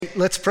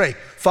let's pray.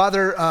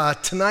 Father,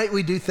 tonight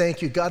we do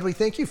thank you. God, we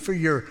thank you for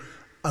your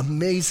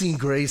amazing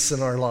grace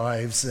in our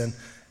lives.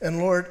 And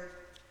Lord,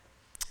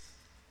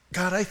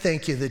 God, I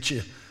thank you that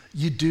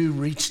you do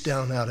reach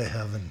down out of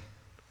heaven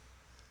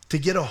to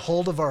get a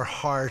hold of our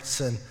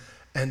hearts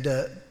and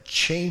to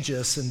change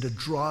us and to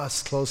draw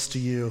us close to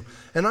you.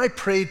 And I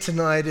pray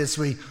tonight as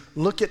we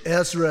look at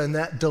Ezra and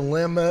that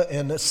dilemma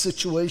and the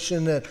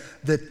situation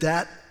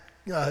that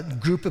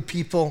group of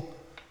people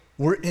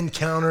were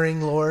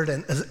encountering, Lord,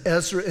 and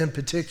Ezra in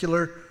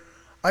particular,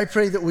 I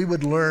pray that we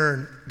would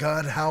learn,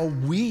 God, how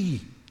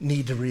we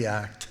need to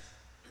react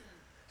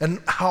and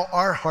how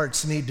our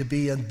hearts need to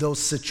be in those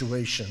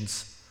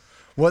situations.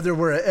 Whether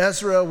we're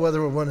Ezra,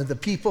 whether we're one of the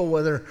people,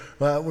 whether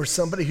we're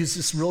somebody who's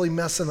just really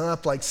messing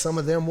up like some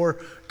of them were,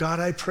 God,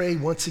 I pray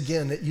once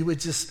again that you would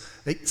just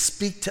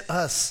speak to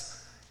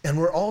us, and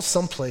we're all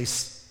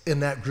someplace in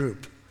that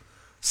group.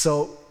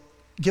 So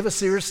give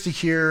us ears to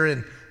hear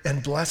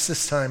and bless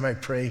this time, I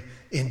pray,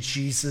 in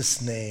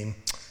Jesus' name.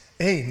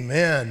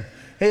 Amen.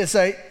 Hey, as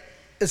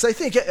I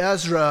think of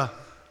Ezra,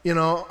 you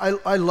know,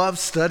 I love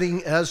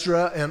studying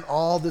Ezra and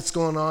all that's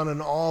going on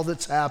and all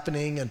that's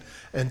happening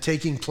and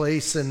taking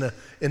place in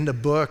the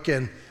book.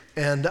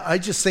 And I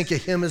just think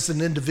of him as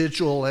an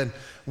individual and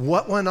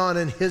what went on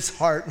in his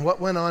heart and what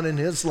went on in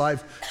his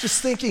life.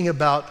 Just thinking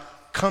about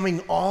coming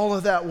all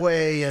of that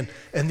way and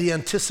the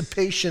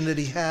anticipation that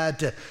he had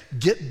to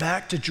get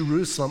back to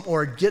Jerusalem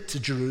or get to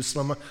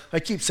Jerusalem. I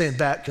keep saying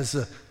back because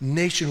the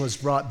nation was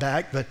brought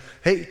back, but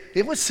hey,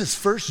 it was his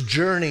first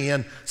journey,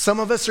 and some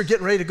of us are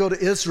getting ready to go to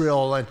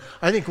Israel, and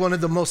I think one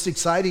of the most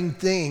exciting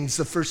things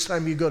the first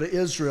time you go to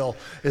Israel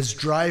is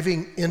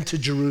driving into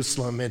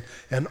Jerusalem,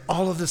 and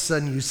all of a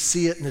sudden you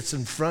see it and it's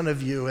in front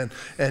of you,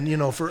 and you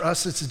know, for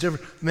us it's a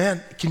different,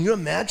 man, can you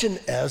imagine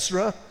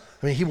Ezra?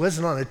 I mean, he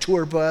wasn't on a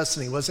tour bus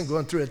and he wasn't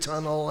going through a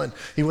tunnel and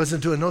he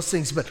wasn't doing those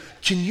things. But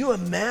can you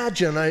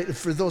imagine,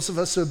 for those of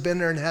us who have been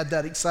there and had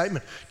that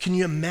excitement, can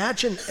you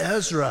imagine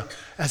Ezra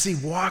as he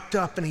walked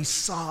up and he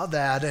saw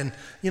that? And,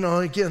 you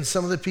know, again,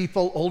 some of the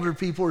people, older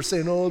people were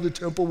saying, oh, the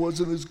temple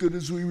wasn't as good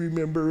as we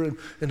remember and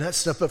that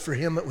stuff. But for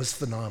him, it was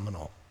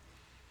phenomenal.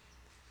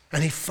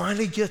 And he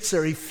finally gets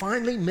there. He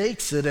finally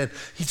makes it. And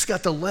he's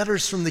got the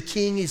letters from the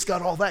king. He's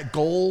got all that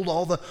gold,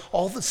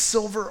 all the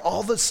silver,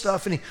 all the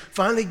stuff. And he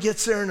finally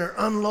gets there and they're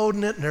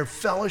unloading it and they're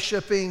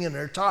fellowshipping and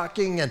they're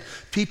talking and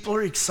people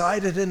are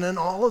excited. And then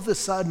all of a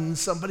sudden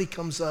somebody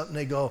comes up and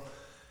they go,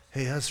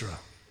 hey, Ezra,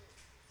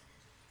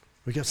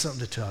 we got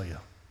something to tell you.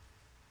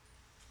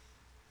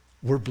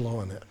 We're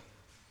blowing it.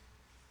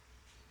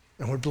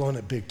 And we're blowing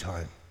it big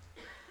time.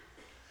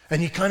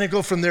 And you kind of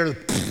go from there to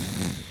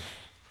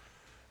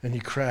and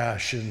you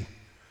crash. And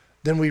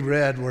then we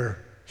read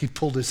where he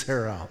pulled his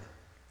hair out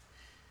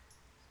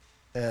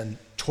and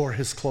tore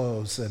his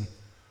clothes. And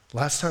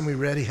last time we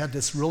read, he had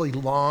this really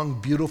long,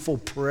 beautiful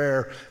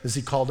prayer as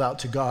he called out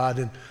to God.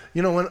 And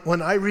you know,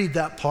 when I read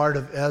that part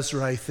of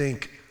Ezra, I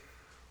think,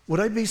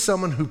 would I be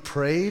someone who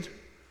prayed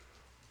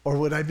or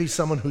would I be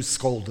someone who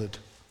scolded?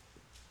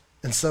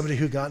 And somebody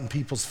who got in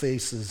people's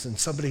faces and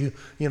somebody who,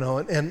 you know,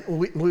 and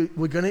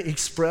we're going to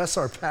express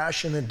our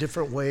passion in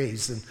different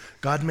ways, and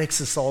God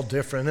makes us all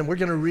different. And we're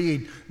going to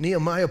read,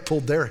 Nehemiah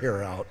pulled their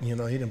hair out, you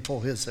know, he didn't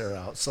pull his hair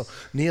out. So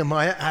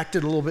Nehemiah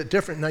acted a little bit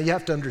different. Now you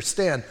have to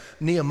understand,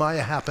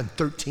 Nehemiah happened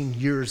 13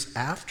 years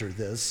after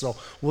this, so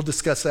we'll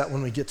discuss that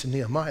when we get to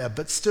Nehemiah.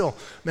 But still,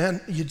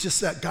 man,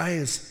 that guy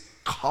is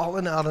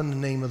calling out on the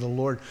name of the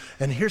Lord.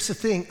 And here's the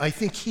thing, I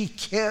think he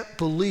can't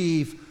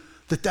believe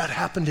that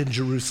happened in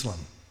Jerusalem.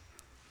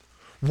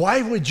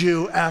 Why would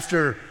you,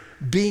 after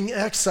being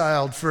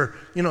exiled for,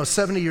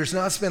 70 years,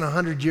 now it's been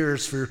 100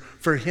 years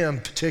for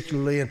him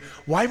particularly, and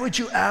why would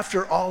you,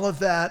 after all of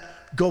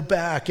that, go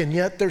back? And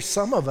yet there's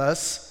some of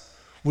us,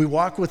 we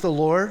walk with the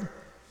Lord,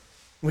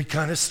 we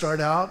kind of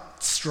start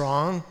out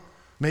strong,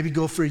 maybe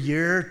go for a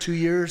year, 2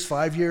 years,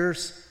 5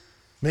 years,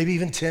 maybe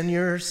even 10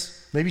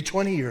 years, maybe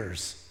 20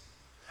 years,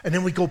 and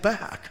then we go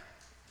back.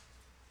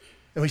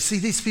 And we see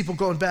these people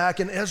going back,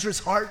 and Ezra's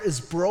heart is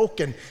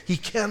broken. He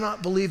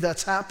cannot believe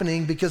that's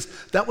happening because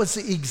that was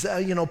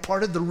the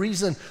part of the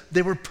reason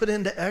they were put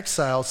into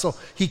exile. So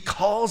he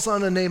calls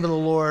on the name of the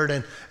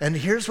Lord, and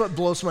here's what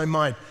blows my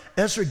mind.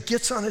 Ezra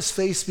gets on his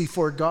face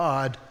before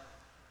God,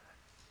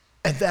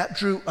 and that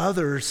drew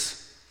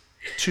others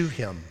to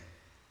him.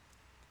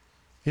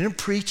 He didn't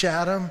preach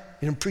at him.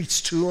 He didn't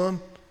preach to him.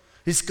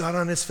 He just got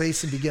on his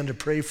face and began to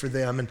pray for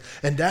them.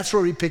 And that's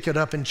where we pick it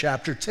up in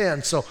chapter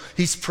 10. So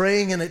he's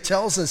praying, and it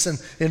tells us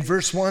in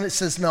verse 1, it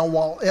says, now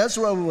while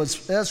Ezra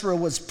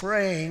was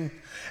praying,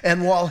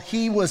 and while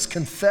he was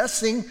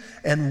confessing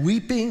and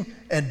weeping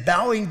and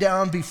bowing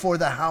down before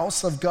the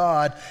house of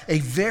God, a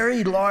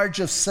very large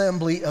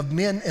assembly of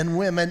men and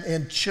women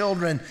and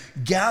children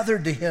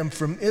gathered to him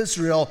from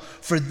Israel,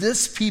 for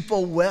this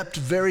people wept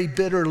very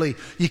bitterly.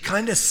 You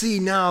kind of see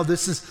now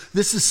this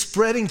is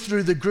spreading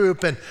through the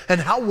group,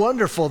 and how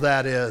wonderful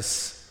that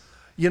is.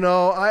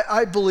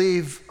 I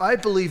believe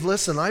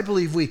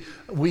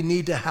we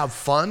need to have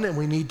fun, and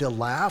we need to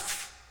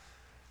laugh,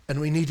 and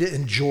we need to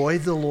enjoy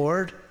the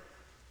Lord.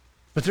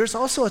 But there's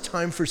also a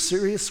time for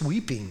serious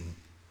weeping.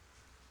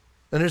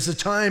 And there's a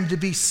time to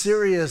be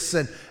serious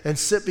and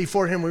sit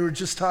before him. We were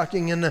just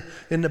talking in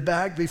the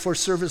back before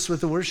service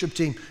with the worship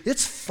team.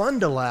 It's fun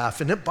to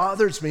laugh, and it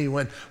bothers me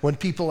when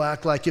people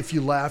act like if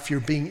you laugh, you're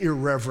being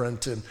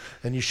irreverent and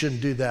you shouldn't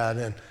do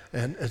that,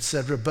 and et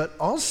cetera. But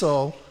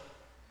also,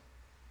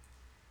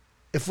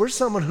 if we're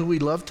someone who we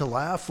love to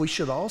laugh, we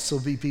should also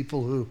be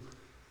people who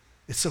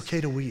it's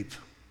okay to weep,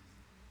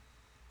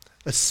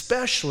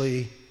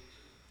 especially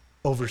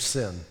over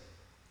sin.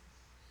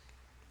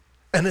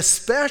 And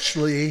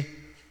especially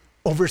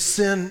over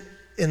sin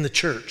in the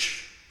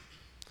church.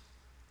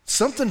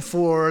 Something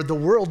for the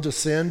world to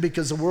sin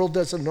because the world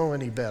doesn't know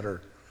any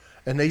better.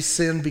 And they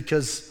sin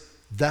because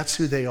that's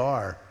who they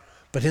are.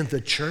 But in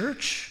the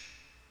church,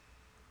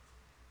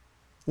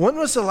 when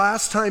was the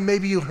last time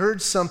maybe you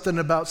heard something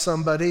about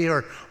somebody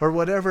or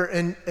whatever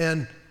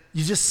and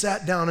you just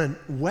sat down and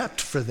wept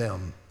for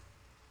them?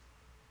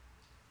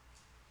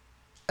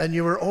 And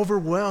you were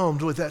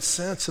overwhelmed with that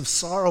sense of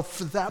sorrow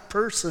for that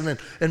person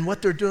and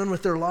what they're doing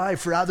with their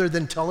life rather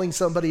than telling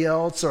somebody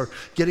else or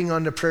getting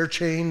on the prayer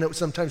chain that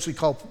sometimes we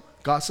call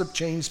gossip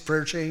chains,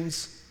 prayer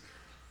chains.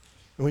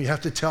 And we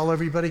have to tell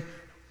everybody,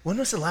 when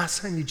was the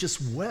last time you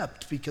just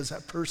wept because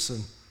that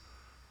person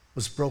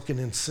was broken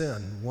in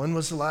sin? When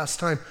was the last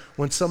time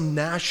when some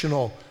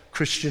national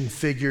Christian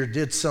figure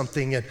did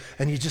something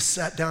and you just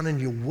sat down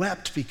and you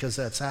wept because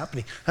that's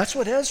happening? That's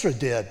what Ezra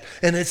did.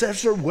 And as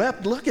Ezra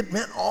wept, look at,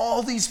 man,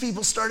 all these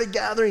people started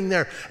gathering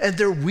there and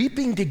they're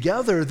weeping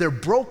together. They're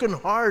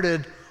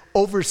brokenhearted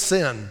over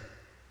sin.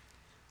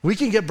 We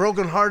can get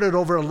brokenhearted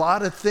over a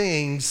lot of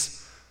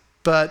things,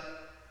 but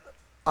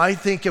I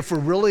think if we're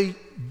really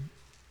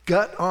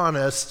gut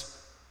honest,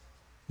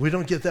 we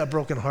don't get that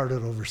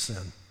brokenhearted over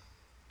sin.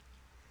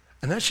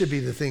 And that should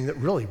be the thing that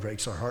really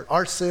breaks our heart,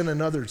 our sin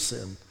and other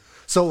sin.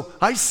 So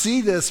I see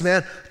this,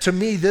 man. To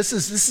me, this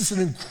is an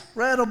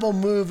incredible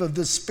move of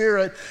the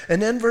Spirit. And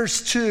then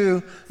verse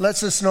 2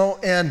 lets us know,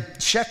 and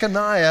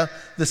Shechaniah,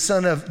 the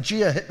son of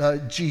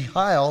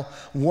Jehiel,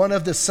 one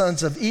of the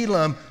sons of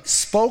Elam,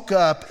 spoke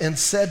up and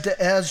said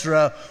to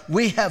Ezra,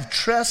 "We have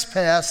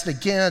trespassed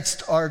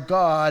against our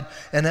God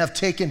and have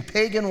taken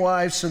pagan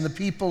wives from the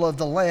people of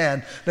the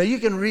land." Now you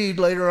can read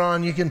later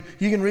on, you can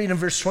read in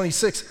verse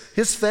 26,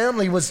 his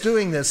family was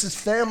doing this. His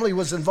family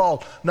was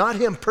involved. Not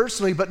him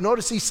personally, but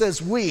notice he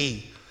says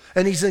we.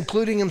 And he's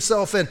including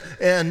himself in.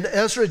 And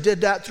Ezra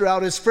did that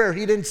throughout his prayer.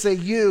 He didn't say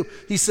you,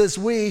 he says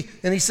we,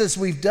 and he says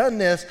we've done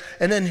this.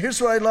 And then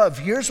here's what I love.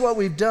 Here's what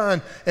we've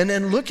done. And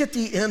then look at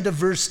the end of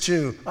verse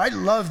 2. I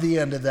love the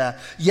end of that.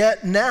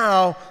 Yet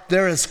now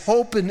there is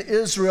hope in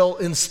Israel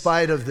in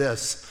spite of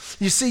this.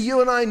 You see,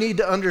 you and I need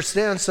to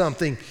understand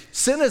something.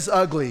 Sin is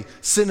ugly.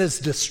 Sin is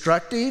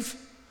destructive.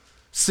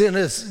 Sin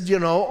is,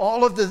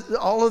 all of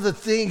the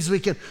things we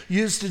can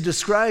use to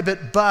describe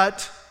it,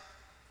 but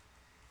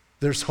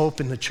there's hope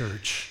in the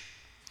church.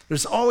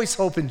 There's always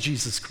hope in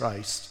Jesus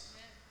Christ.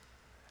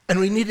 And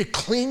we need to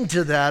cling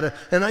to that.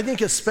 And I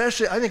think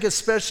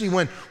especially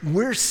when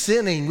we're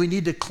sinning, we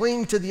need to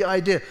cling to the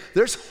idea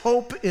there's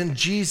hope in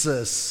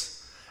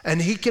Jesus.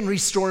 And he can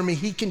restore me,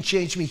 he can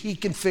change me, he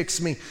can fix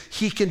me,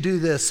 he can do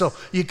this. So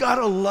you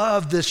gotta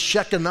love this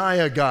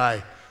Shechaniah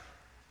guy.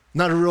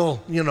 Not a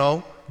real,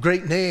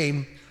 great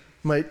name.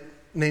 Might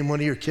name one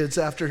of your kids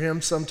after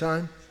him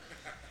sometime.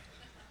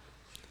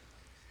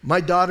 My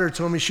daughter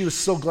told me she was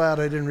so glad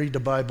I didn't read the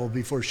Bible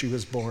before she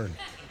was born.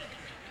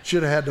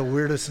 Should have had the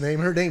weirdest name.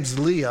 Her name's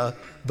Leah,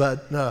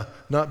 but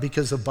not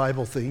because of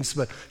Bible things.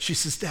 But she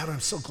says, "Dad, I'm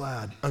so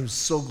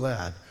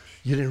glad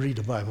you didn't read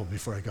the Bible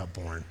before I got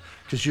born,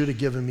 because you'd have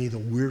given me the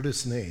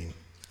weirdest name."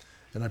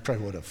 And I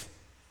probably would have.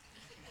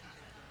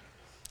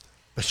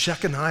 But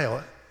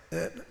Shechaniah,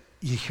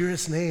 you hear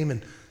his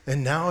name,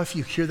 and now if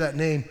you hear that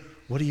name,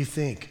 what do you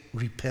think?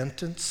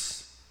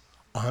 Repentance?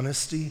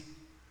 Honesty?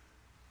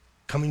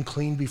 Coming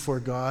clean before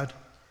God?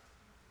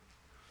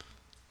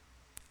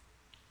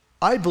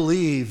 I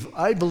believe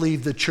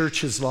the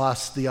church has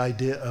lost the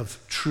idea of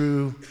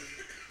true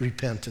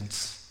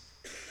repentance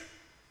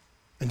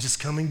and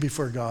just coming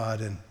before God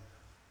and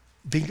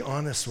being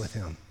honest with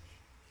him,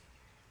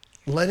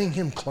 letting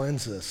him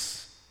cleanse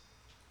us.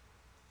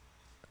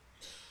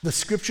 The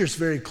scripture is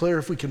very clear.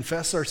 If we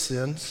confess our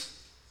sins,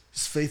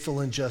 he's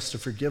faithful and just to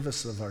forgive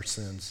us of our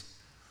sins.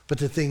 But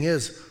the thing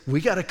is, we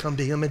got to come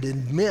to him and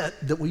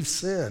admit that we've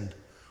sinned.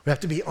 We have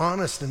to be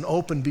honest and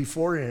open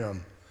before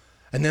him.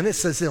 And then it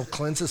says he'll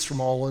cleanse us from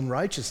all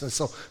unrighteousness.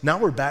 So now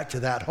we're back to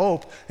that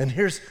hope. And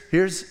here's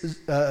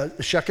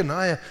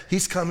Shechaniah.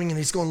 He's coming and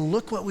he's going,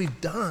 look what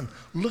we've done.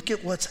 Look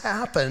at what's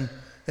happened.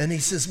 And he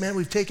says, man,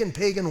 we've taken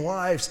pagan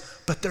wives,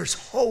 but there's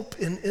hope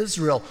in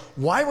Israel.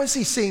 Why was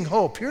he seeing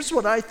hope? Here's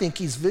what I think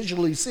he's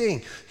visually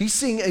seeing. He's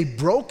seeing a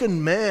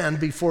broken man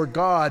before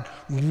God,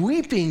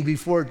 weeping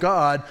before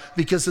God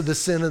because of the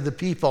sin of the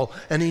people.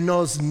 And he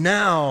knows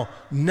now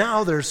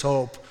there's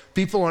hope.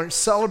 People aren't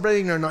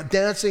celebrating, they're not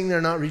dancing,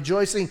 they're not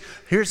rejoicing.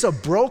 Here's a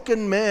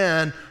broken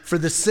man for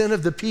the sin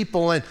of the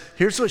people. And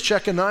here's what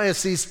Shechaniah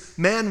sees.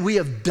 Man, we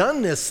have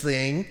done this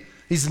thing.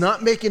 He's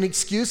not making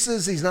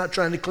excuses. He's not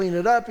trying to clean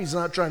it up. He's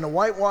not trying to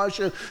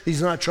whitewash it.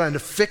 He's not trying to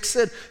fix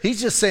it.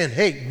 He's just saying,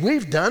 hey,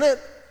 we've done it,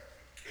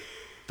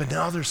 but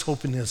now there's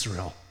hope in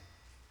Israel.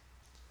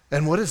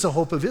 And what is the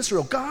hope of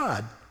Israel?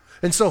 God.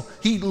 And so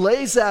he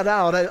lays that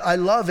out. I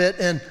love it.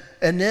 And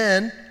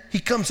then he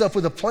comes up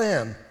with a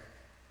plan.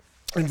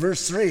 In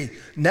verse 3,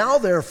 now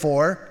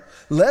therefore,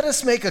 let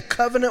us make a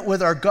covenant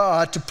with our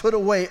God to put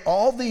away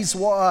all these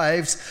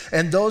wives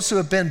and those who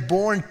have been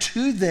born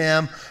to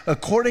them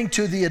according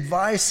to the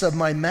advice of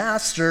my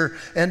master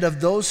and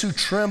of those who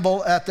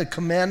tremble at the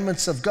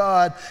commandments of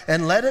God,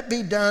 and let it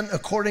be done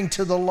according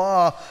to the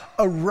law.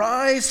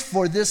 Arise,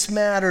 for this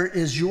matter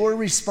is your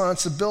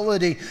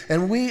responsibility,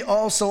 and we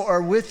also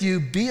are with you.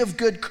 Be of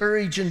good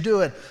courage and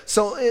do it.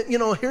 So,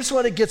 here's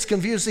what it gets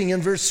confusing.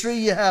 In verse 3,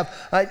 you have,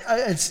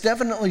 it's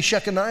definitely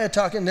Shechaniah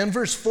talking. And then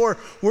verse 4,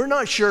 we're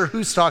not sure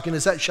who's talking.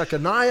 Is that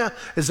Shechaniah?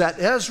 Is that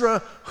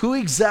Ezra? Who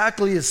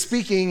exactly is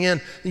speaking?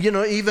 And,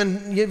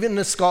 even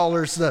the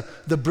scholars,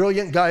 the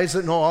brilliant guys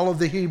that know all of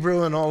the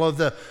Hebrew and all of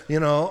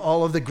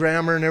the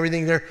grammar and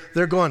everything,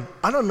 they're going,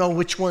 I don't know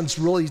which one's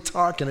really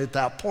talking at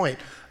that point.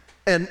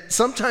 And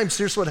sometimes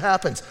here's what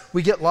happens.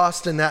 We get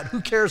lost in that.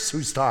 Who cares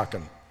who's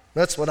talking?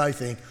 That's what I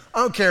think. I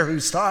don't care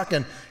who's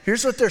talking.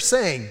 Here's what they're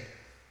saying.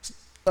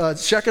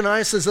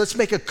 Shechaniah says, let's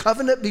make a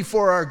covenant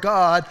before our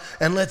God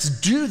and let's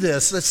do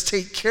this. Let's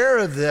take care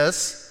of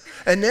this.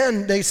 And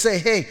then they say,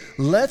 hey,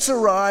 let's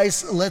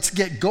arise. Let's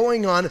get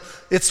going on it.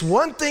 It's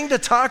one thing to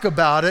talk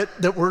about it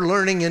that we're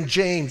learning in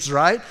James,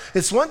 right?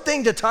 It's one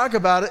thing to talk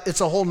about it. It's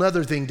a whole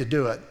nother thing to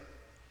do it.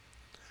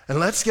 And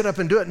let's get up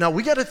and do it. Now,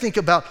 we got to think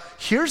about,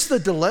 here's the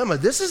dilemma.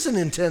 This is an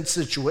intense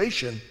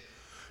situation.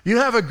 You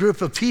have a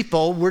group of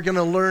people, we're going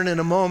to learn in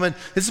a moment,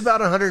 it's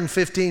about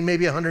 115,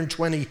 maybe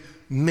 120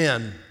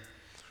 men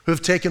who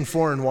have taken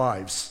foreign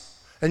wives.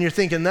 And you're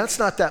thinking, that's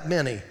not that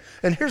many.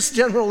 And here's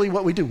generally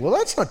what we do. Well,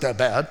 that's not that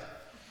bad.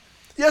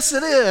 Yes,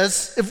 it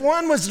is. If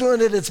one was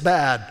doing it, it's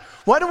bad.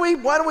 Why do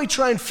we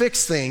try and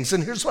fix things?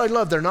 And here's what I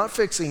love. They're not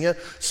fixing it.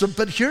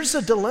 But here's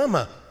the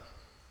dilemma.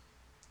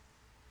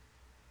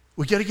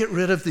 We got to get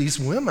rid of these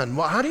women.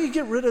 Well, how do you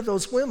get rid of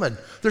those women?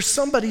 They're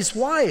somebody's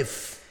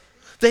wife.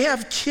 They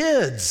have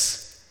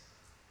kids.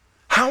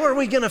 How are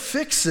we going to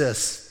fix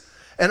this?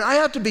 And I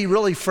have to be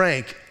really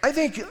frank. I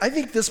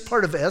think this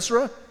part of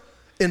Ezra,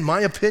 in my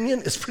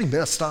opinion, is pretty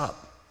messed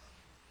up.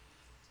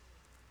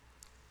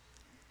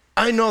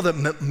 I know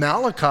that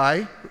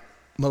Malachi,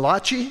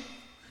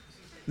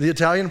 the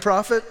Italian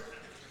prophet,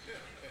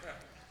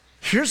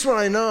 here's what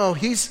I know.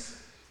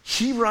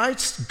 He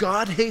writes,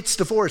 God hates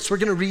divorce. We're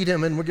going to read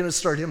him, and we're going to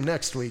start him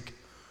next week.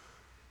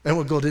 And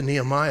we'll go to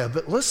Nehemiah.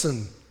 But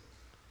listen,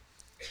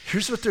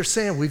 here's what they're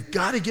saying. We've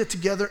got to get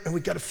together, and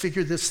we've got to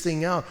figure this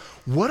thing out.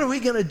 What are we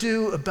going to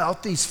do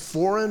about these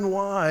foreign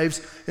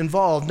wives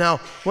involved? Now,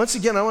 once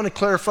again, I want to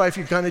clarify if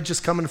you're kind of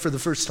just coming for the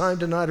first time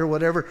tonight or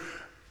whatever.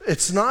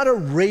 It's not a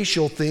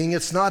racial thing.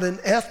 It's not an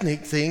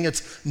ethnic thing.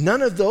 It's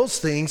none of those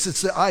things.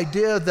 It's the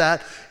idea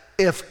that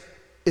if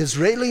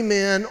Israeli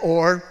men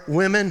or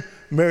women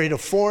married a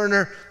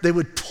foreigner, they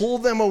would pull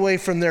them away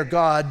from their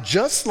God,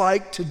 just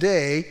like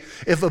today,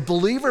 if a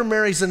believer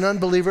marries an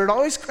unbeliever. It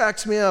always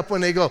cracks me up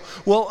when they go,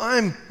 well,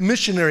 I'm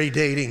missionary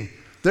dating.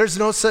 There's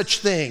no such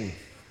thing.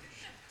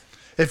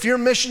 If you're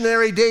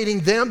missionary dating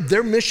them,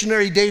 they're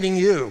missionary dating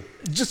you.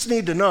 You just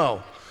need to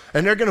know.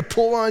 And they're going to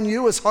pull on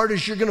you as hard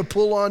as you're going to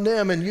pull on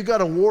them, and you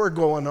got a war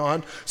going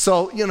on.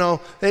 So,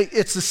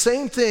 it's the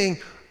same thing.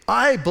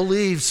 I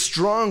believe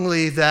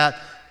strongly that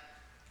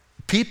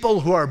people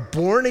who are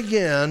born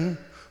again,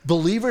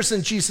 believers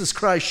in Jesus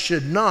Christ,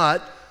 should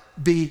not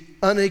be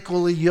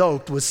unequally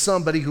yoked with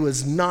somebody who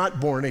is not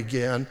born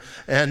again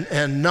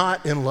and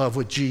not in love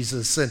with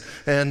Jesus.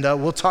 And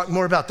we'll talk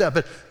more about that.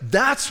 But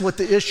that's what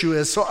the issue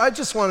is. So I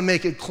just want to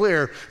make it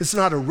clear. It's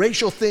not a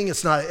racial thing.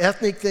 It's not an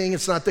ethnic thing.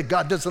 It's not that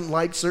God doesn't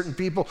like certain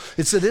people.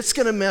 It's that it's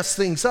going to mess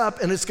things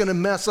up, and it's going to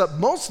mess up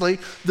mostly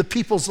the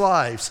people's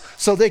lives.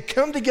 So they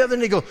come together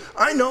and they go,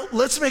 I know,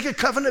 let's make a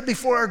covenant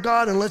before our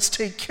God, and let's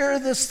take care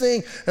of this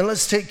thing, and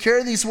let's take care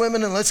of these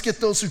women, and let's get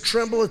those who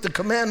tremble at the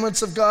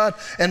commandments of God.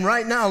 And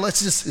right now,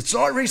 it's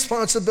our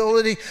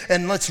responsibility,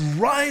 and let's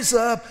rise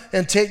up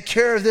and take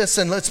care of this,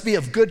 and let's be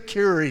of good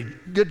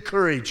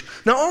courage.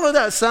 Now, all of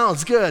that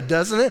sounds good,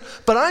 doesn't it?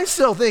 But I'm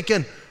still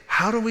thinking,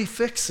 how do we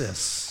fix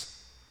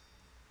this?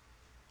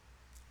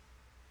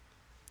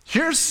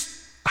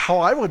 Here's how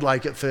I would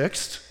like it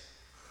fixed.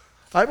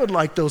 I would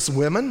like those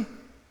women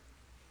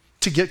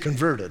to get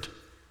converted.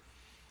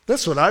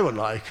 That's what I would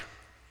like.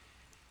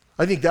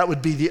 I think that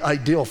would be the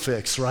ideal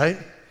fix, right?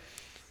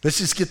 Let's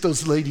just get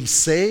those ladies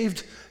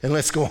saved, and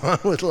let's go on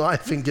with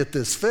life and get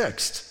this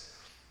fixed.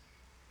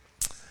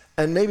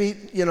 And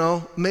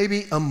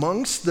maybe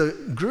amongst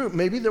the group,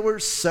 maybe there were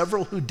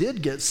several who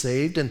did get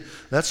saved, and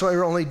that's why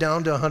we're only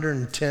down to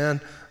 110.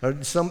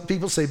 Or some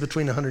people say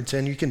between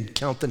 110. You can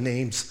count the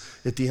names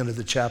at the end of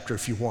the chapter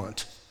if you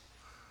want.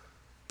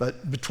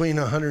 But between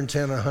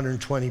 110 and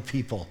 120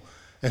 people.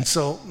 And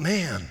so,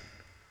 man,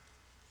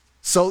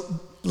 So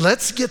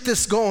let's get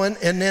this going.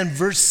 And then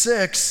verse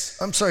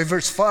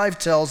 5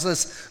 tells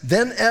us,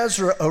 then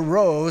Ezra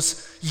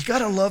arose. You got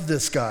to love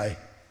this guy.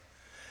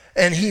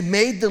 And he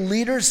made the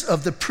leaders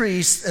of the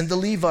priests and the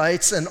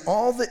Levites and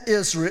all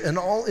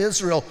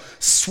Israel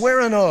swear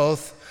an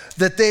oath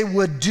that they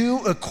would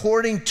do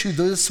according to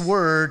this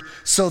word.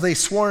 So they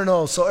swore an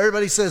oath. So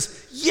everybody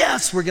says,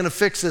 yes, we're going to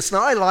fix this.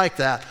 Now, I like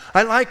that.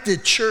 I like the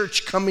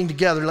church coming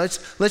together. Let's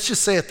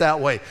just say it that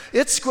way.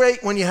 It's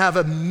great when you have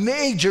a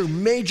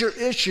major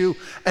issue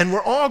and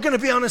we're all going to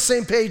be on the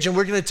same page and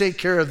we're going to take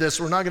care of this.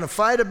 We're not going to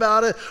fight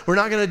about it. We're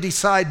not going to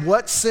decide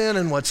what's sin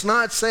and what's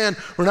not sin.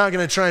 We're not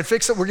going to try and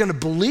fix it. We're going to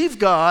believe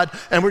God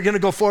and we're going to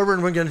go forward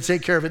and we're going to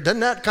take care of it. Doesn't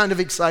that kind of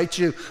excite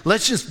you?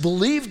 Let's just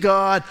believe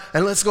God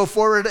and let's go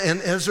forward.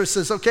 And Ezra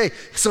says, okay.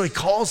 So he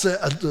calls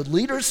the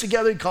leaders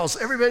together. He calls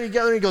everybody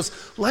together. And he goes,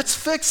 let's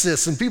fix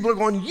this. And people are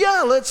going,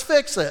 yeah, let's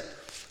fix it.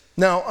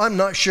 Now, I'm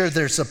not sure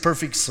there's a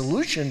perfect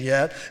solution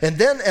yet. And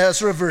then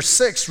Ezra, verse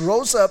 6,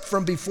 rose up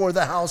from before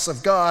the house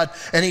of God,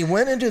 and he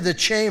went into the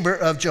chamber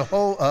of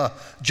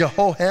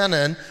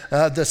Jehohanan,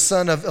 the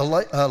son of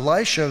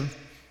Eliashib.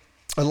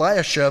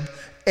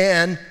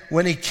 And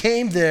when he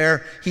came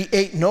there, he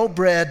ate no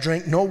bread,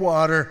 drank no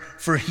water,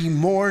 for he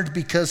mourned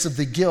because of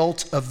the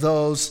guilt of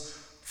those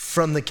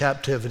from the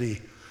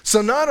captivity.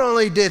 So not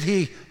only did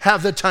he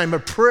have the time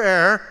of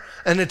prayer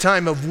and a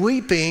time of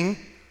weeping,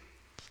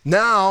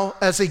 now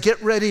as they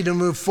get ready to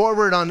move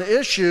forward on the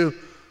issue,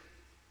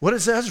 what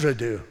does Ezra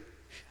do?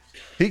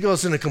 He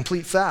goes in a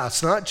complete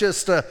fast, not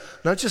just a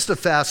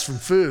fast from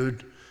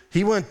food.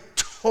 He went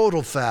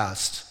total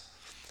fast.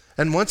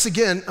 And once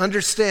again,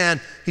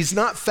 understand, he's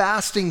not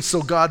fasting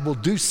so God will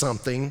do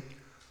something.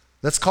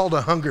 That's called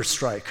a hunger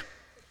strike.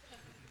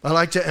 I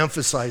like to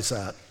emphasize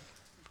that.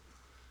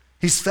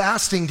 He's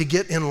fasting to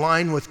get in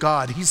line with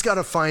God. He's got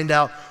to find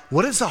out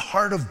what is the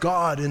heart of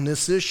God in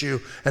this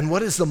issue and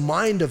what is the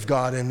mind of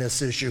God in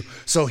this issue.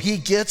 So he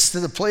gets to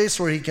the place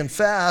where he can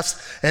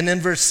fast. And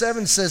then verse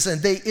 7 says,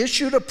 and they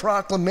issued a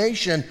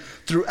proclamation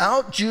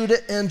throughout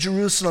Judah and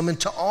Jerusalem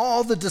and to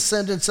all the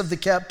descendants of the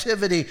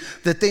captivity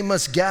that they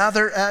must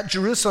gather at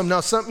Jerusalem. Now,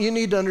 something you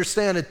need to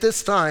understand at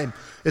this time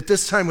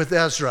with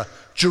Ezra,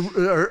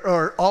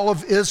 or all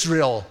of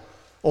Israel,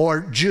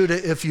 or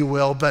Judah, if you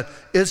will, but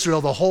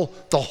Israel, the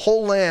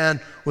whole land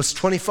was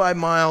 25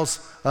 miles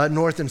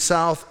north and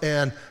south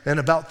and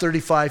about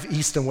 35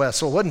 east and west.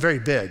 So it wasn't very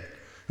big.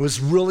 It was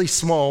really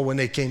small when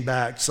they came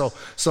back. So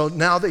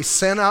now they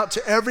sent out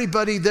to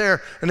everybody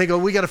there and they go,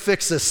 we got to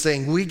fix this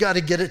thing. We got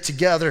to get it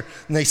together.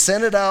 And they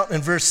sent it out,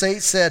 and verse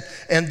 8 said,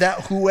 and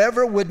that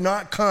whoever would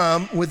not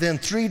come within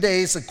 3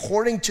 days,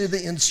 according to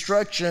the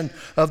instruction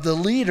of the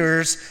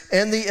leaders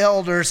and the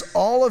elders,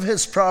 all of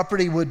his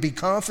property would be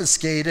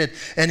confiscated,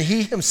 and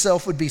he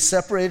himself would be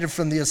separated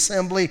from the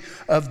assembly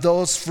of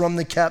those from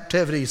the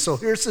captivity. So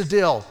here's the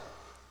deal.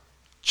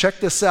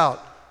 Check this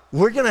out.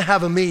 We're going to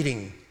have a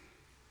meeting.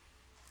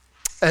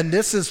 And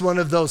this is one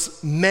of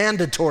those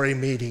mandatory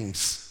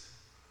meetings.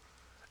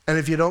 And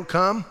if you don't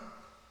come,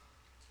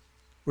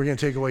 we're going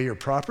to take away your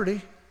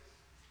property.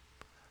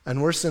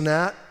 And worse than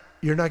that,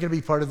 you're not going to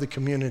be part of the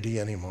community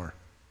anymore.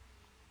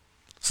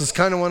 So it's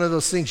kind of one of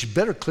those things, you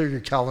better clear your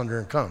calendar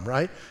and come,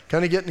 right?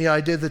 Kind of getting the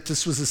idea that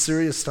this was a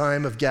serious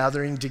time of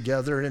gathering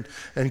together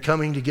and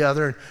coming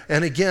together.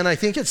 And again, I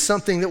think it's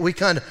something that we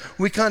kind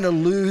of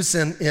lose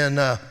in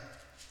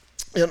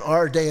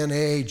our day and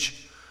age,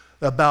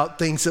 about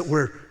things that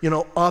we're,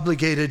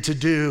 obligated to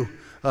do.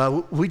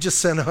 We just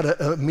sent out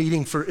a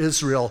meeting for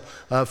Israel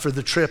for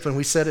the trip, and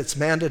we said it's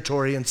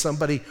mandatory, and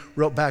somebody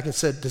wrote back and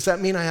said, does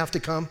that mean I have to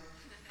come?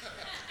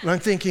 And I'm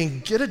thinking,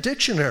 get a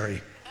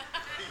dictionary.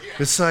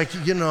 It's like,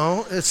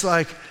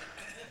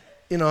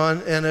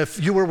 and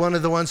if you were one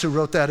of the ones who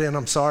wrote that in,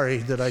 I'm sorry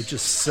that I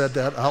just said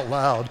that out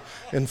loud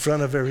in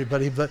front of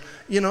everybody. But,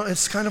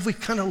 it's we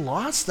kind of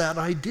lost that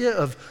idea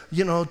of,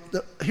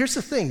 here's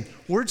the thing,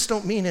 words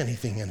don't mean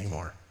anything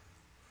anymore.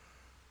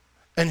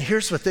 And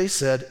here's what they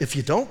said, if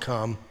you don't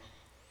come,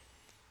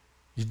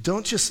 you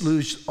don't just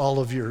lose all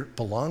of your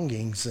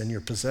belongings and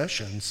your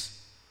possessions.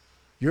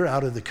 You're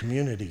out of the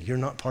community. You're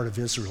not part of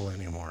Israel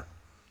anymore.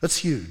 That's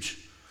huge.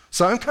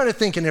 So I'm kind of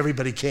thinking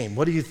everybody came.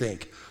 What do you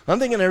think? I'm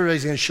thinking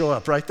everybody's going to show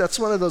up, right? That's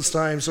one of those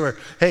times where,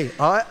 hey,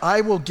 I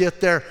will get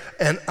there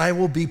and I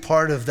will be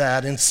part of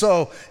that. And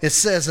so it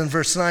says in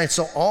verse 9,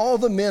 so all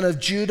the men of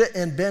Judah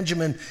and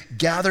Benjamin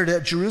gathered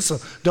at Jerusalem.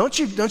 Don't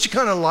you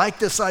kind of like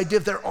this idea?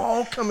 They're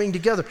all coming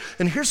together.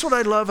 And here's what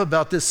I love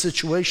about this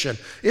situation.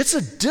 It's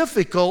a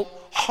difficult,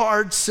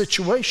 hard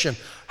situation.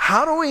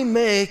 How do we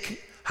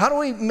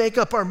make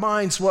up our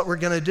minds what we're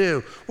going to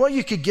do? Well,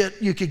 you could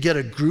get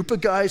a group of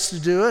guys to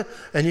do it,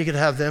 and you could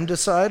have them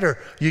decide, or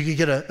you could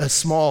get a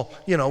small,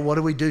 what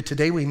do we do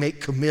today? We make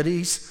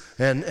committees,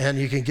 and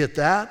you can get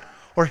that.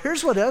 Or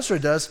here's what Ezra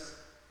does.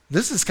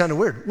 This is kind of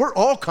weird. We're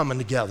all coming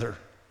together,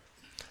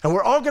 and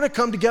we're all going to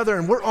come together,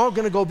 and we're all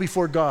going to go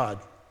before God.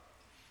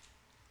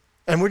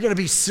 And we're going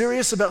to be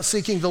serious about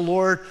seeking the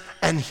Lord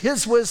and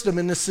his wisdom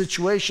in this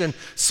situation.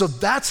 So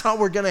that's how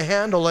we're going to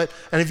handle it.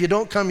 And if you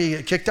don't come, you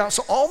get kicked out.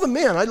 So all the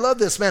men, I love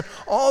this, man.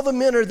 All the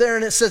men are there,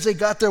 and it says they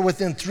got there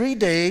within 3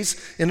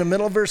 days in the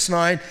middle of verse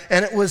 9.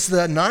 And it was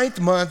the 9th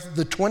month,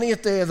 the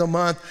 20th day of the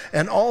month.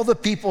 And all the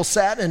people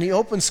sat in the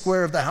open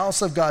square of the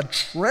house of God,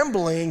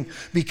 trembling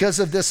because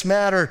of this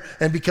matter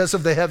and because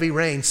of the heavy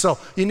rain. So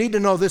you need to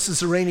know this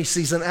is a rainy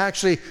season.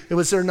 Actually, it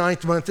was their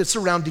 9th month. It's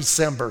around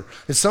December.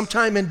 It's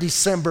sometime in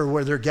December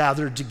where they're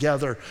gathered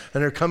together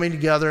and they're coming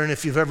together. And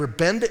if you've ever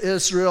been to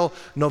Israel,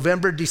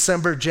 November,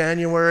 December,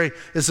 January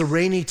is a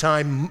rainy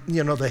time,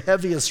 the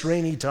heaviest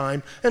rainy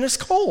time, and it's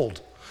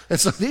cold. And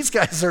so these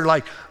guys are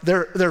like,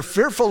 they're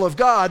fearful of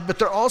God, but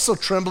they're also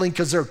trembling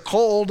because they're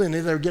cold and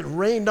they're getting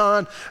rained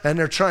on and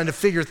they're trying to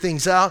figure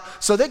things out.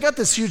 So they got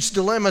this huge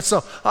dilemma.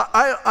 So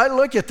I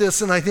look at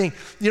this and I think,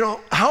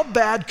 how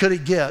bad could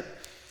it get?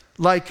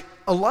 Like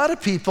a lot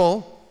of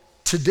people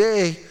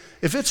today,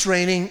 if it's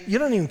raining, you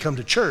don't even come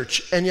to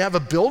church, and you have a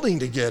building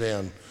to get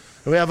in.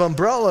 We have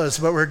umbrellas,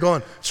 but we're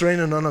going, it's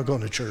raining, I'm not going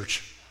to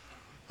church.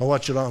 I'll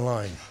watch it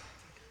online.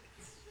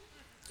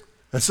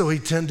 And so we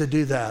tend to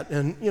do that.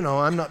 And,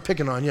 I'm not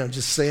picking on you, I'm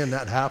just saying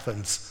that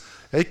happens.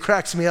 It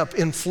cracks me up.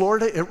 In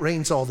Florida, it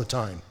rains all the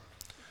time.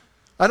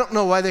 I don't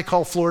know why they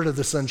call Florida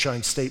the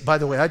Sunshine State. By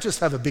the way, I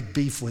just have a big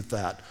beef with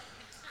that.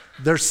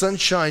 Their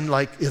sunshine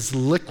is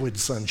liquid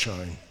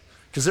sunshine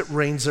because it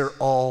rains there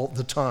all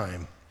the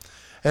time.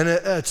 And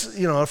it's,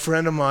 a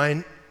friend of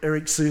mine,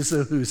 Eric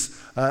Souza, who's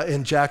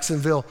in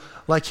Jacksonville,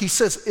 he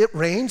says, it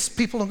rains,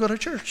 people don't go to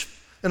church.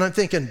 And I'm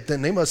thinking,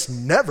 then they must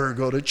never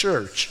go to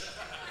church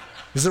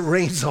because it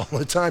rains all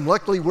the time.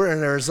 Luckily, we're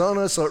in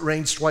Arizona, so it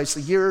rains twice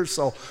a year,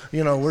 so,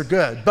 we're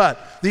good.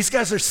 But these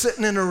guys are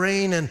sitting in the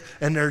rain, and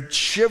they're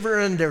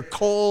shivering, they're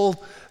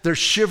cold, they're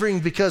shivering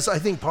because I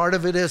think part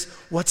of it is,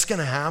 what's going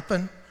to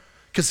happen?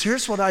 Because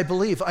here's what I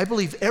believe. I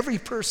believe every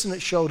person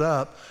that showed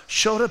up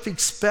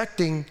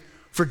expecting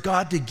for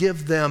God to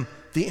give them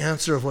the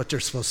answer of what they're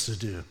supposed to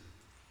do.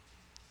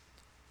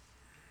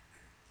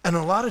 And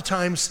a lot of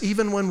times,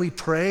 even when we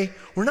pray,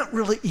 we're not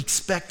really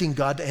expecting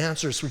God to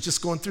answer us. We're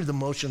just going through the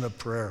motion of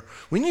prayer.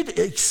 We need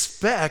to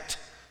expect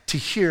to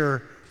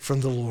hear from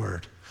the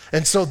Lord.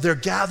 And so they're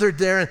gathered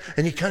there,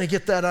 and you kind of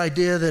get that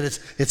idea that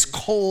it's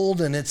cold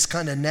and it's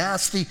kind of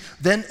nasty.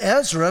 Then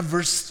Ezra,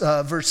 verse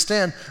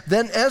 10,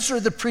 then Ezra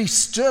the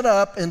priest stood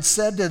up and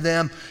said to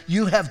them,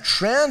 you have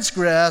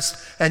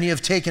transgressed and you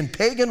have taken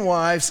pagan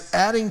wives,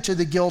 adding to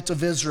the guilt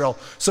of Israel.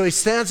 So he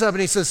stands up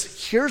and he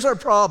says, here's our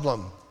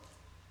problem.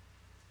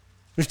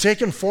 We've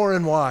taken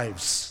foreign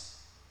wives.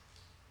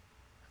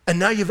 And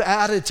now you've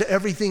added to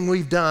everything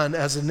we've done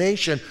as a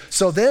nation.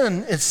 So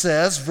then it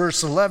says,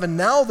 verse 11,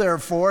 now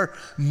therefore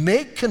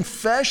make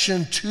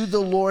confession to the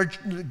Lord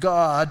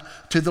God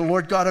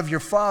of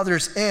your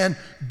fathers, and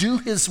do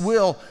his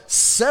will.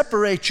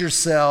 Separate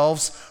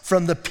yourselves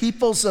from the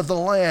peoples of the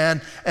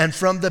land and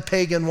from the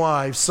pagan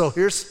wives. So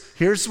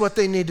here's what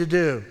they need to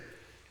do.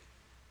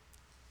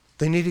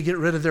 They need to get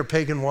rid of their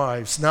pagan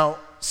wives. Now,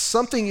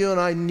 something you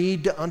and I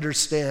need to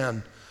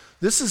understand.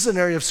 This is an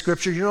area of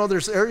Scripture.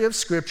 There's area of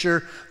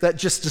Scripture that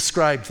just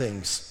describe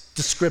things,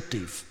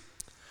 descriptive.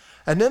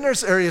 And then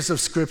there's areas of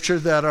Scripture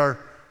that are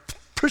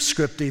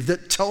prescriptive,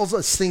 that tells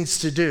us things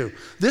to do.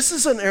 This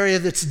is an area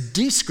that's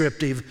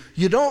descriptive.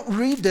 You don't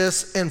read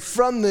this and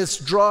from this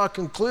draw a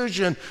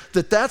conclusion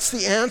that that's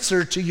the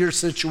answer to your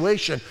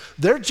situation.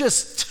 They're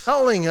just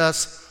telling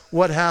us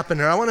what happened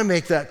here. I want to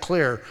make that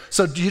clear.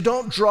 So you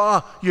don't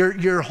draw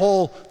your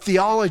whole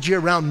theology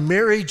around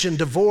marriage and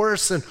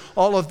divorce and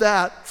all of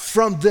that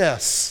from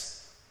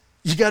this.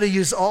 You got to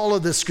use all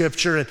of the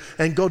Scripture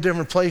and go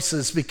different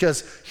places,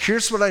 because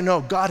here's what I know.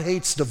 God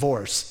hates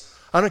divorce.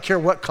 I don't care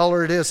what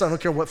color it is. I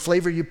don't care what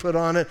flavor you put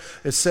on it,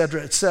 et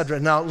cetera, et cetera.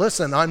 Now,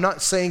 listen, I'm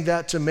not saying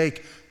that to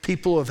make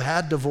people who have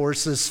had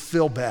divorces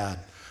feel bad,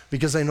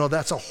 because I know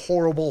that's a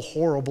horrible,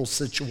 horrible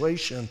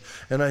situation,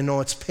 and I know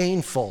it's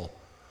painful.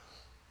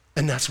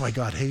 And that's why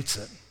God hates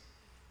it.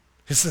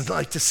 He doesn't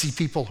like to see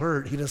people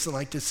hurt. He doesn't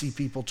like to see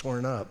people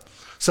torn up.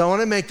 So I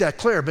want to make that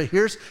clear. But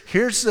here's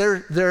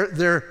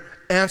their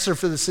answer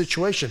for the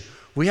situation.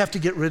 We have to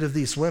get rid of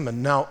these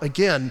women. Now,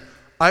 again,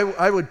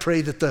 I would pray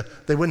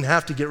that they wouldn't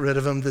have to get rid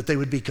of them, that they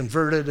would be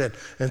converted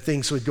and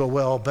things would go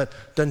well, but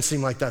it doesn't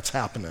seem like that's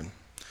happening.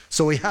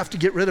 So we have to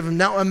get rid of them.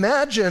 Now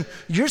imagine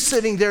you're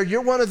sitting there,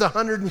 you're one of the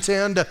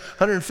 110 to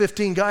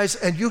 115 guys,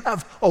 and you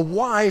have a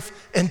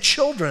wife and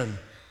children.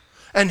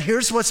 And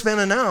here's what's been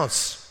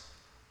announced.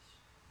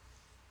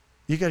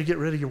 You got to get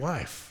rid of your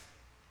wife.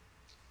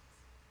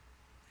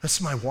 That's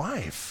my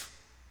wife.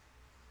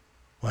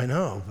 Well, I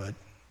know, but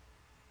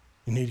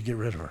you need to get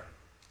rid of her.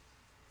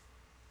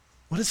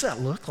 What does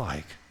that look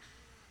like?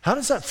 How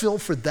does that feel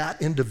for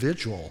that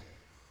individual?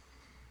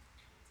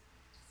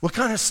 What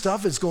kind of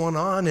stuff is going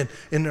on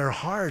in their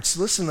hearts?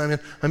 Listen,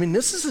 I mean,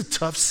 this is a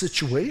tough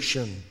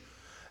situation.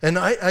 And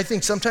I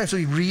think sometimes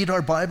we read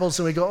our Bibles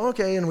and we go,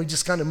 okay, and we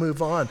just kind of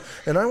move on.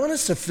 And I want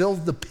us to feel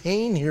the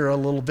pain here a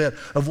little bit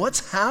of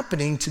what's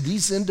happening to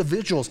these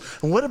individuals.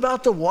 And what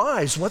about the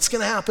wives? What's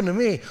going to happen to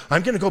me?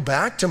 I'm going to go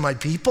back to my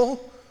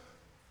people?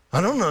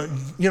 I don't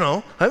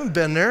know, I haven't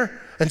been there.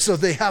 And so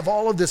they have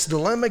all of this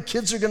dilemma.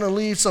 Kids are going to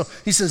leave. So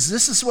he says,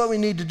 this is what we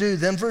need to do.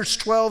 Then verse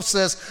 12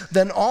 says,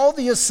 then all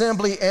the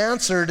assembly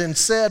answered and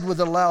said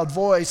with a loud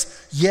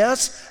voice,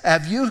 yes,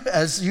 as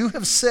you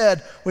have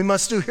said, we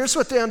must do. Here's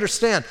what they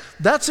understand.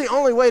 That's the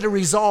only way to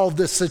resolve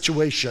this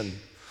situation.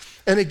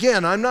 And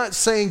again, I'm not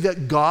saying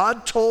that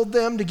God told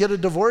them to get a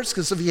divorce,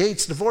 because if he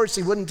hates divorce,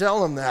 he wouldn't tell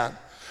them that.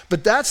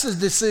 But that's the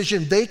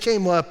decision they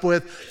came up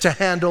with to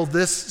handle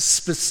this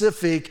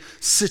specific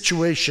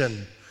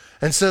situation.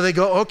 And so they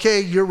go, okay,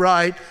 you're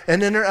right.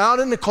 And then they're out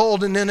in the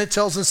cold, and then it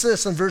tells us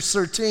this in verse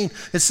 13.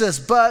 It says,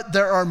 but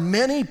there are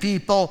many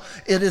people.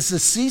 It is the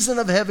season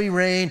of heavy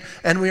rain,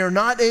 and we are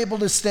not able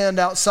to stand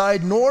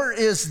outside, nor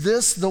is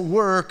this the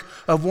work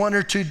of 1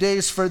 or 2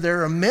 days, for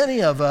there are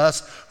many of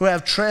us who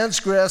have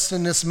transgressed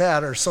in this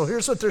matter. So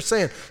here's what they're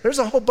saying. There's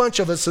a whole bunch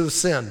of us who have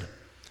sinned.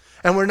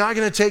 And we're not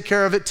going to take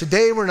care of it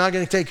today. We're not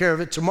going to take care of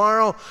it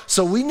tomorrow.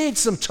 So we need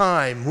some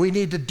time. We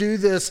need to do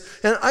this.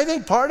 And I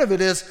think part of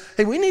it is,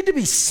 hey, we need to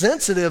be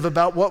sensitive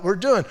about what we're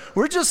doing.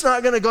 We're just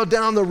not going to go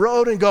down the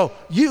road and go,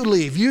 you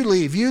leave, you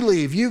leave, you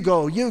leave, you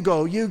go, you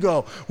go, you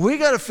go. We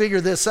got to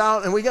figure this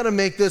out, and we got to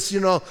make this,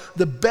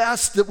 the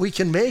best that we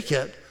can make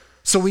it.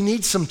 So we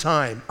need some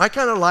time. I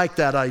kind of like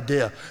that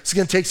idea. It's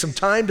going to take some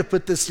time to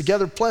put this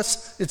together.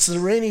 Plus, it's the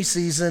rainy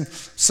season.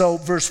 So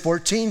verse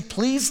 14,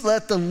 please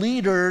let the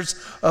leaders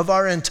of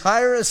our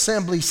entire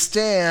assembly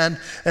stand,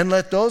 and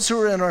let those who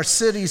are in our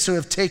cities who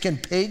have taken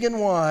pagan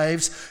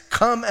wives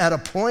come at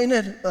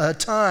appointed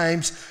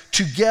times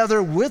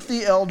together with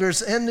the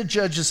elders and the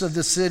judges of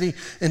the city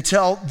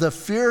until the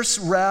fierce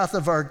wrath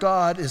of our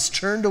God is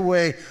turned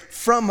away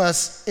from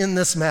us in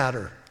this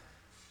matter.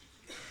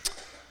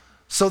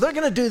 So they're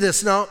going to do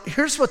this. Now,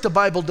 here's what the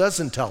Bible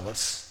doesn't tell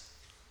us.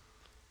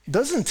 It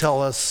doesn't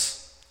tell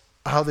us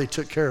how they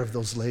took care of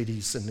those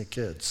ladies and the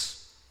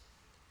kids.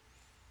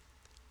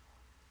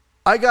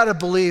 I got to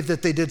believe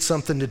that they did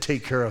something to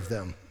take care of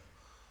them.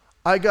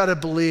 I got to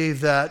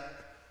believe that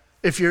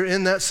if you're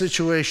in that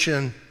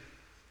situation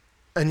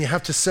and you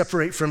have to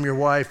separate from your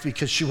wife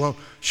because she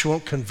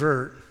won't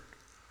convert,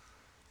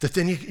 that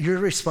then you're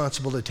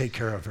responsible to take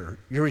care of her.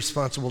 You're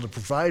responsible to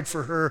provide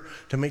for her,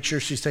 to make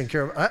sure she's taken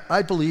care of.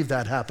 I believe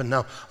that happened.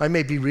 Now, I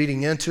may be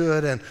reading into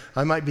it, and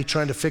I might be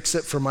trying to fix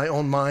it for my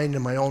own mind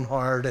and my own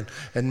heart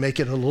and make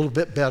it a little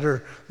bit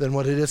better than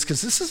what it is,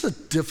 because this is a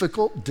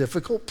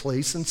difficult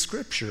place in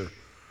Scripture.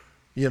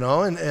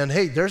 And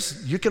hey,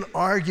 you can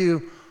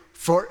argue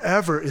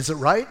forever. Is it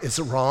right? Is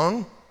it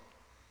wrong?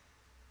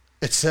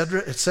 Et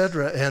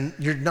cetera, and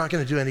you're not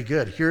going to do any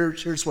good.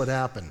 Here's what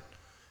happened.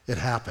 It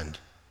happened.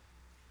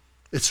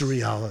 It's a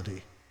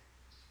reality.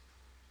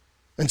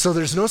 And so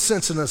there's no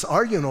sense in us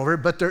arguing over it,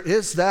 but there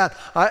is that.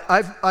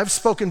 I've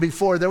spoken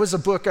before. There was a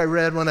book I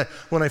read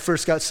when I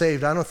first got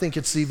saved. I don't think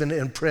it's even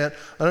in print.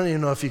 I don't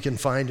even know if you can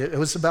find it. It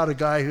was about a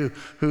guy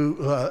who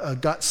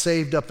got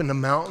saved up in the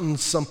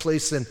mountains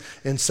someplace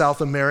in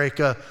South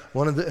America,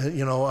 one of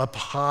the, up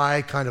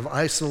high, kind of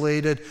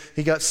isolated.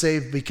 He got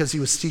saved because he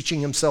was teaching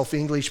himself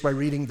English by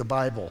reading the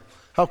Bible.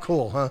 How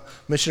cool, huh?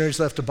 Missionaries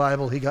left the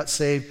Bible, he got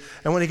saved.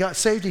 And when he got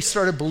saved, he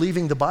started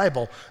believing the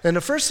Bible. And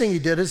the first thing he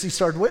did is he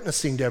started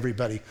witnessing to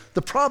everybody.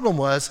 The problem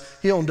was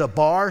he owned a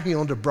bar, he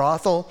owned a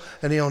brothel,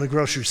 and he owned a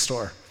grocery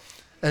store.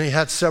 And he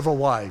had several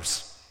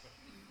wives.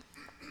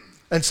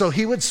 And so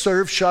he would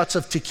serve shots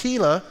of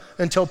tequila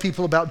and tell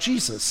people about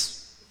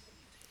Jesus.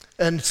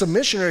 And some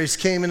missionaries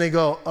came and they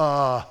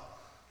go,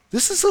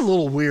 this is a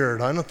little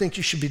weird. I don't think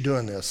you should be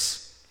doing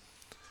this.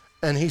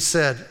 And he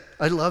said,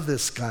 I love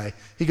this guy.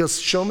 He goes,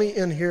 show me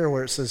in here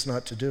where it says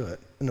not to do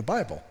it in the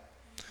Bible.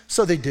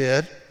 So they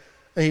did,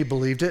 and he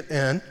believed it,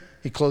 and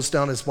he closed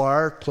down his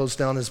bar, closed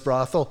down his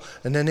brothel,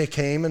 and then they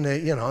came and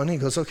and he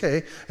goes,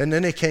 okay. And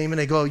then they came and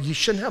they go, you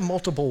shouldn't have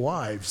multiple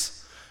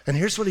wives. And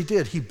here's what he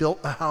did. He built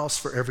a house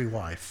for every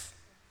wife.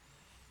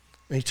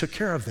 And he took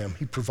care of them.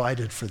 He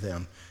provided for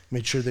them,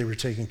 made sure they were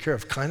taken care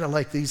of, kind of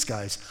like these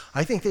guys.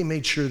 I think they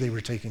made sure they were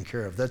taken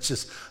care of.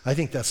 I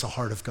think that's the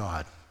heart of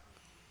God.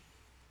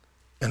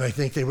 And I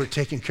think they were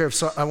taken care of.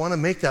 So I want to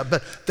make that.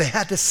 But they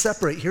had to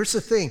separate. Here's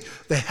the thing.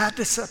 They had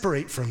to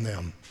separate from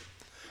them.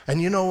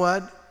 And you know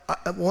what?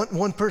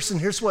 One person,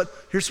 here's what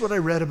I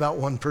read about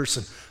one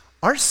person.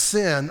 Our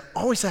sin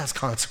always has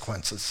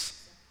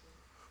consequences.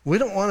 We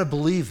don't want to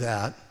believe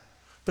that,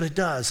 but it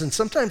does. And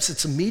sometimes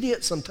it's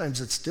immediate,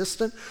 sometimes it's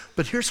distant.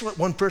 But here's what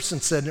one person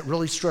said, and it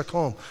really struck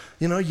home.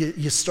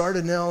 You start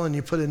a nail and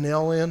you put a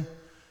nail in,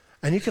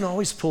 and you can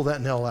always pull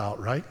that nail out,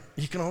 right?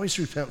 You can always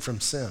repent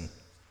from sin.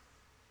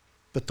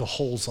 But the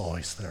hole's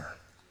always there.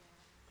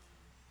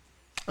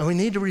 And we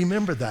need to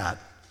remember that.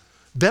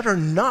 Better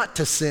not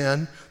to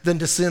sin than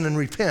to sin and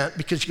repent,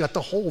 because you got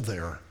the hole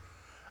there.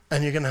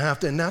 And you're going to have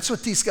to, and that's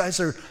what these guys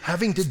are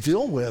having to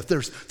deal with.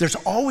 There's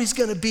always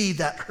going to be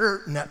that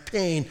hurt and that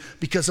pain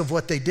because of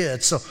what they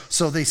did.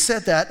 So they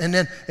said that, and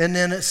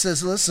then it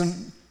says,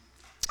 listen,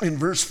 in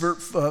verse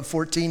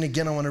 14,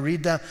 again, I want to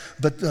read that.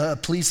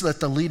 But please let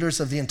the leaders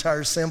of the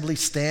entire assembly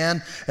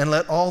stand, and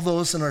let all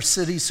those in our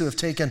cities who have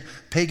taken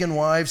pagan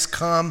wives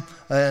come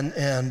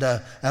and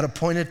at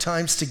appointed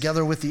times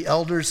together with the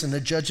elders and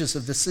the judges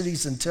of the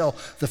cities until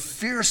the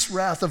fierce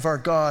wrath of our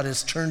God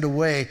is turned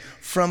away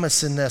from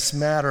us in this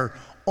matter.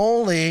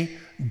 Only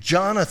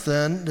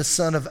Jonathan, the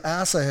son of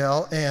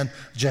Asahel, and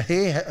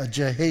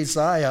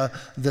Jehaziah,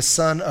 the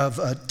son of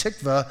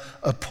Tikvah,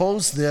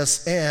 opposed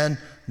this, and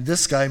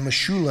this guy,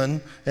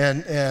 Meshullam,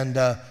 and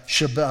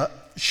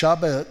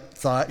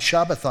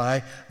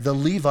Shabbathai, the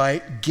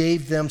Levite,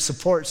 gave them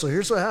support. So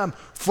here's what happened.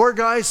 4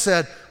 guys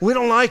said, we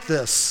don't like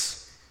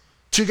this.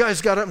 2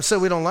 guys got up and said,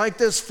 we don't like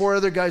this. 4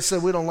 other guys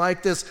said, we don't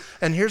like this.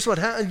 And here's what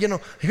happened.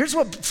 Here's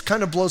what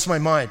kind of blows my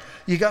mind.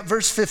 You got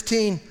verse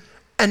 15,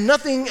 and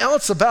nothing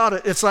else about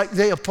it. It's like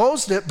they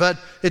opposed it, but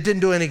it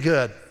didn't do any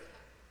good.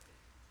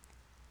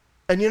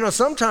 And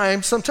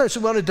sometimes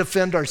we want to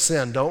defend our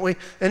sin, don't we?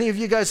 Any of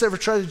you guys ever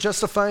try to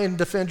justify and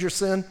defend your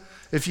sin?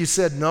 If you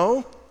said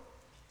no,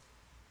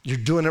 you're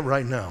doing it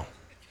right now.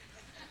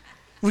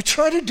 We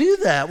try to do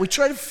that. We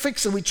try to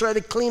fix it. We try to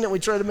clean it. We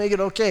try to make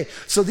it okay.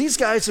 So these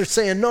guys are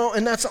saying no,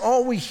 and that's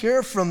all we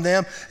hear from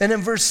them. And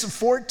then verse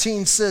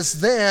 14 says,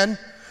 then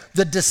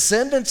the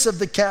descendants of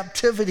the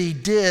captivity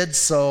did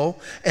so,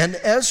 and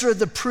Ezra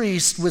the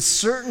priest with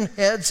certain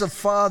heads of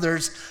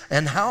fathers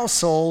and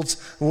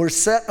households were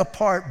set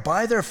apart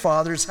by their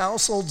fathers,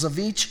 households of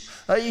each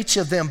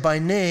of them by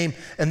name,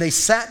 and they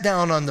sat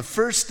down on the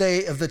first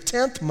day of the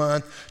 10th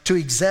month to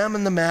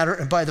examine the matter,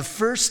 and by the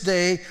first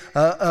day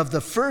of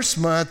the first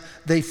month,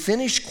 they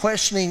finished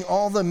questioning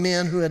all the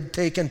men who had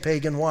taken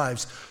pagan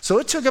wives. So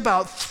it took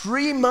about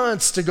 3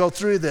 months to go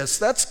through this.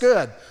 That's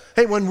good.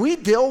 Hey, when we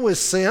deal with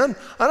sin,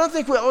 I don't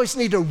think we always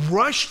need to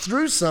rush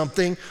through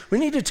something. We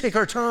need to take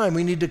our time.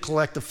 We need to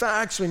collect the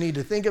facts. We need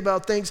to think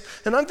about things.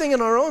 And I'm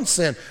thinking our own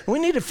sin. We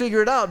need to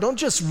figure it out. Don't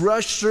just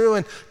rush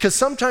through. Because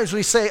sometimes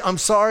we say, I'm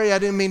sorry, I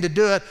didn't mean to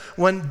do it,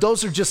 when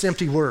those are just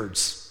empty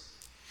words.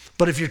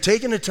 But if you're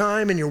taking the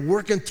time and you're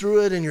working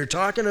through it and you're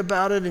talking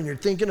about it and you're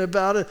thinking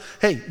about it,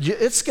 hey,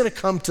 it's going to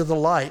come to the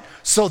light.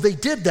 So they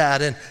did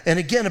that. And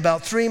again,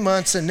 about 3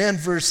 months, and then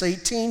verse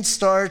 18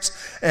 starts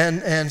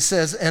and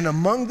says, and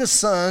among the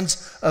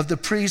sons of the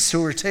priests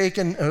who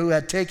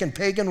had taken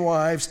pagan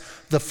wives,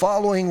 the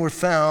following were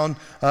found,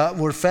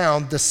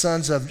 the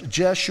sons of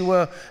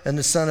Jeshua and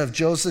the son of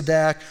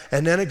Josadak.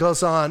 And then it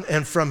goes on.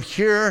 And from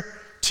here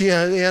to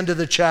the end of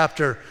the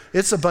chapter,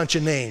 it's a bunch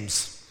of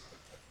names.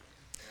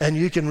 And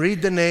you can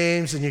read the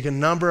names and you can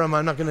number them.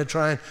 I'm not going to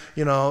try and,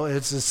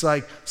 it's just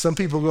like some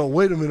people go,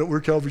 wait a minute, we're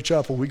Calvary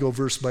Chapel. We go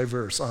verse by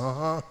verse.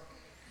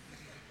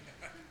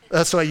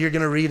 That's why you're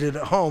going to read it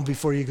at home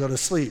before you go to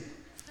sleep.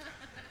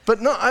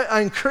 But no, I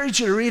encourage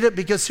you to read it,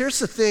 because here's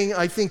the thing.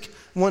 I think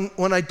when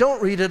I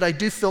don't read it, I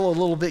do feel a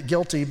little bit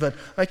guilty, but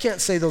I can't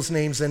say those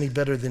names any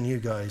better than you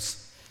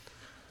guys.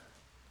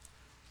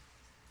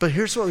 But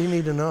here's what we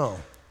need to know.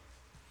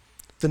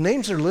 The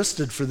names are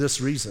listed for this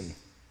reason.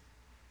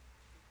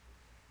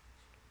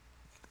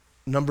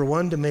 Number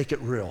 1, to make it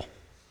real.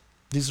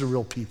 These are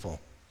real people.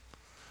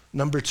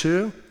 Number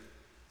 2,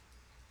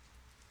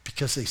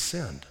 because they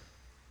sinned.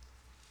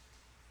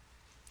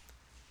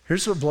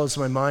 Here's what blows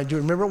my mind. Do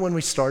you remember when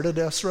we started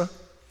Ezra?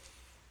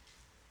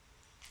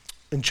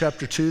 In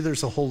chapter 2,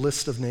 there's a whole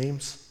list of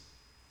names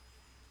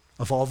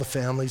of all the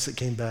families that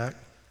came back.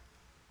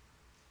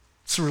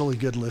 It's a really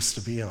good list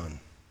to be on.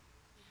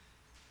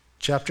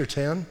 Chapter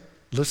 10,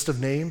 list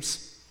of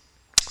names,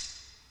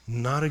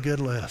 not a good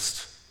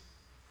list.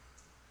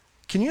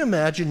 Can you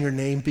imagine your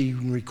name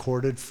being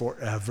recorded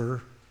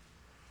forever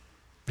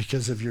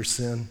because of your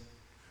sin?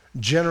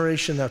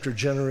 Generation after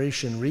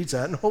generation reads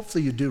that, and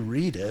hopefully you do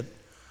read it.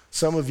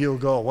 Some of you will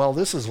go, well,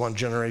 this is one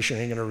generation,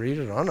 ain't going to read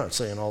it. I'm not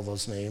saying all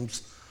those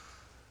names.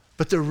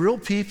 But they're real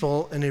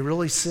people, and they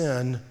really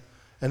sin.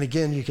 And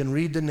again, you can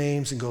read the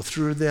names and go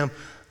through them.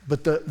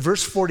 But the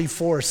verse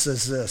 44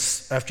 says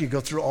this, after you go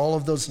through all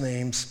of those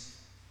names,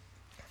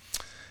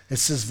 it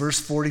says, verse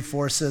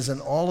 44 says, and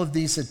all of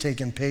these had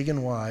taken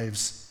pagan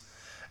wives,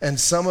 and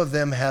some of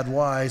them had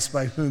wives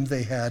by whom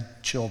they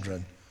had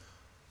children.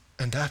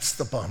 And that's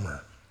the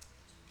bummer.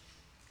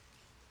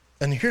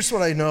 And here's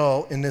what I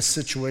know in this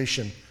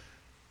situation.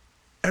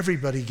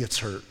 Everybody gets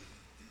hurt.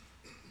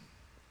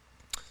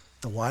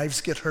 The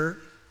wives get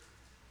hurt.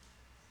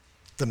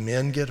 The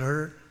men get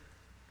hurt.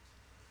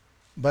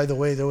 By the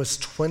way, there was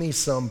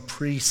 20-some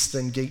priests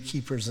and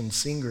gatekeepers and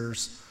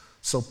singers,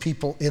 so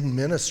people in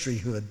ministry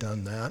who had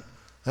done that.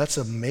 That's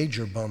a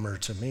major bummer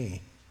to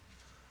me.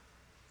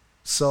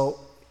 So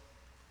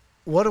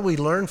what do we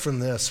learn from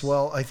this?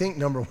 Well, I think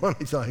number 1,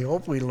 I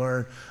hope we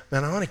learn,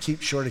 man, I want to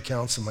keep short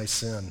accounts of my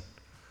sin,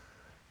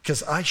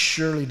 because I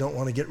surely don't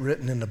want to get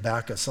written in the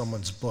back of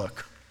someone's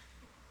book.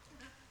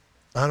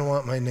 I don't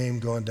want my name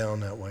going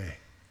down that way.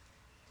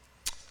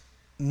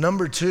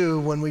 Number 2,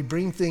 when we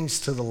bring things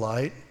to the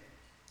light,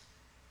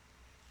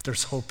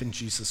 There's hope in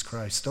Jesus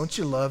Christ. Don't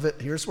you love it?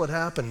 Here's what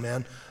happened,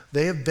 man.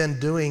 They have been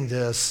doing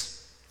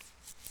this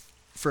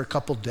for a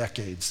couple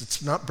decades.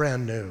 It's not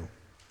brand new.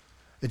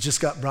 It just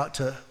got brought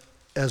to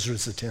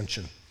Ezra's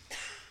attention.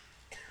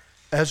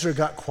 Ezra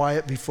got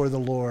quiet before the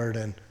Lord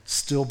and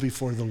still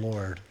before the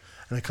Lord.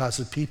 And it caused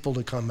the people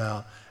to come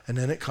out. And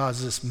then it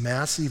caused this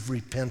massive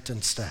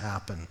repentance to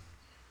happen.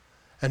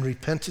 And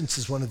repentance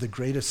is one of the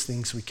greatest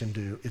things we can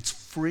do. It's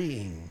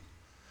freeing.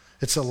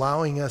 It's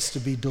allowing us to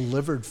be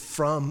delivered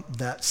from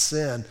that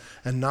sin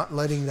and not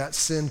letting that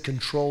sin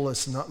control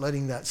us, not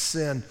letting that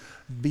sin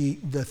be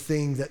the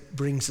thing that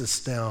brings us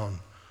down.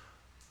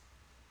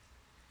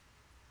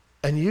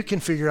 And you can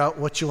figure out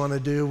what you want to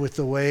do with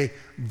the way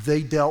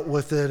they dealt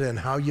with it and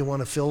how you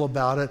want to feel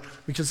about it,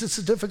 because it's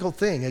a difficult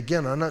thing.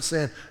 Again, I'm not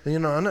saying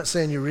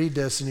you read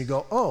this and you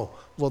go, oh,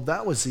 well,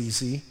 that was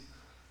easy.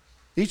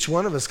 Each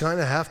one of us kind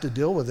of have to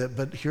deal with it,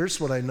 but here's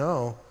what I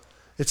know.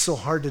 It's so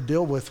hard to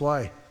deal with.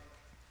 Why?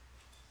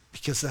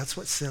 Because that's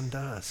what sin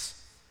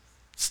does.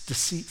 It's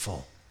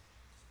deceitful.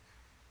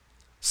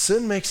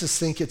 Sin makes us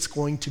think it's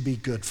going to be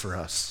good for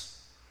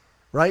us,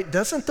 right?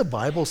 Doesn't the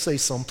Bible say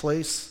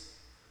someplace,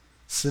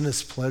 sin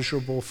is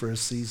pleasurable for a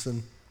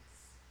season?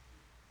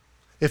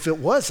 If it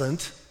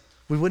wasn't,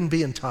 we wouldn't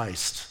be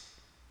enticed.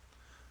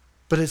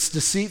 But it's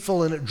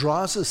deceitful and it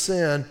draws us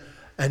in,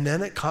 and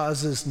then it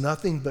causes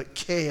nothing but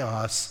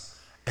chaos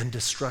and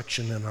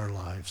destruction in our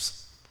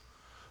lives.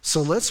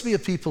 So let's be a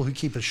people who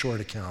keep a short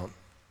account.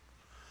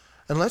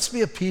 And let's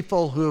be a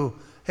people who,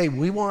 hey,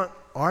 we want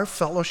our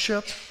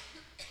fellowship,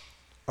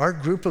 our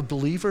group of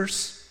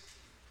believers,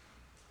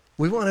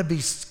 we want to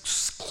be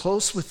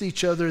close with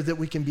each other that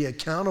we can be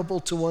accountable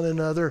to one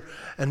another,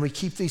 and we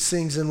keep these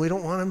things, and we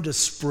don't want them to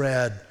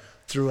spread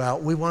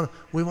throughout. We want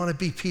to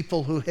be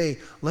people who, hey,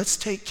 let's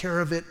take care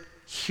of it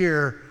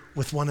here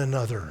with one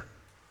another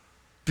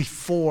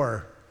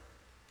before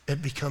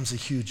it becomes a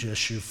huge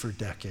issue for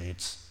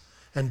decades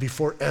and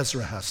before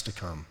Ezra has to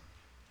come.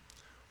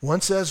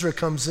 Once Ezra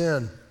comes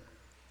in,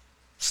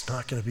 it's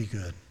not going to be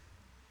good.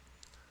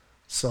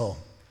 So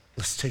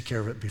let's take care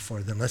of it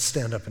before then. Let's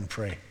stand up and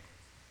pray.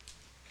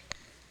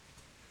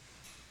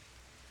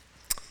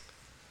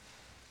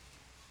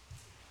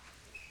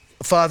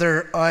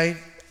 Father, I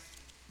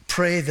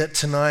pray that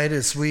tonight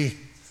as we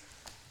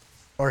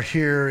are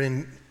here,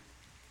 and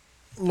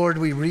Lord,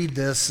 we read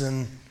this,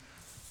 and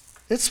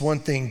it's one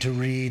thing to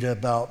read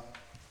about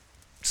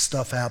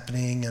stuff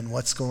happening and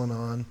what's going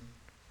on.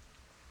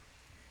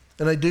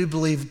 And I do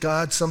believe,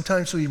 God,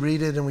 sometimes we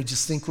read it and we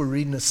just think we're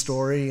reading a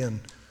story and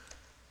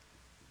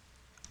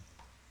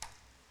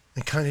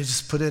kind of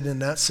just put it in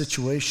that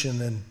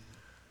situation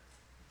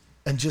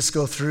and just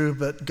go through.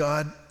 But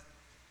God,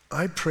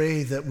 I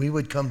pray that we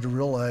would come to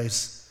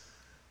realize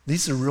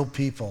these are real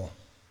people.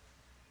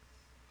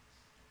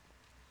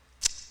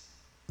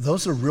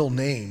 Those are real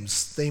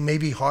names. They may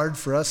be hard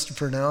for us to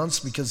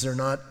pronounce because they're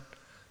not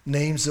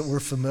names that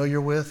we're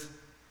familiar with.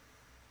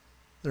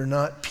 They're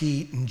not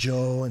Pete and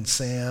Joe and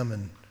Sam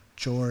and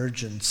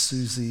George and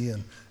Susie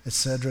and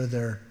etc.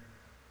 They're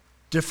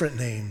different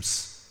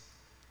names.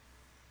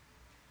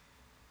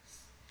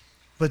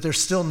 But they're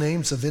still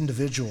names of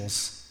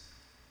individuals.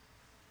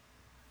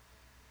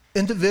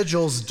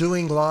 Individuals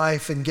doing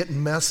life and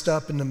getting messed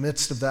up in the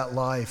midst of that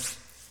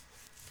life.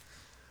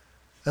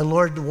 And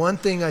Lord, one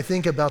thing I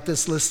think about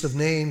this list of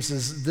names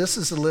is this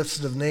is a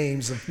list of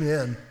names of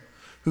men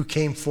who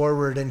came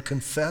forward and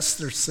confessed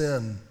their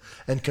sin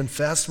and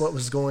confessed what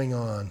was going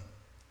on.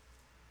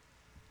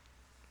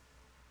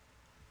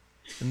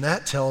 And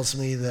that tells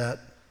me that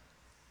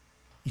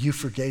you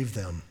forgave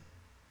them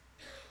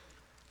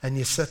and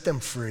you set them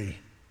free.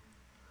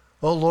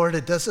 Oh Lord,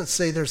 it doesn't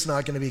say there's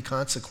not going to be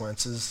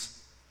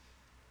consequences.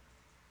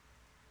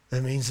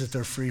 That means that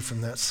they're free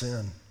from that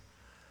sin.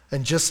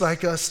 And just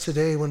like us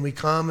today, when we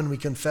come and we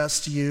confess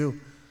to you,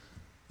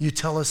 you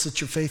tell us that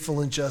you're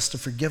faithful and just to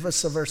forgive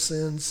us of our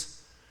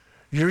sins.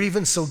 You're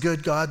even so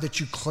good, God, that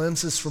you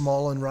cleanse us from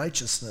all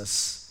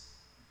unrighteousness.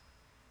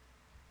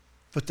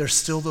 But there's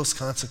still those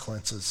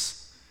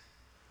consequences.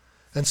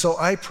 And so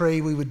I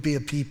pray we would be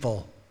a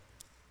people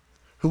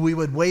who we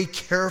would weigh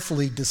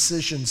carefully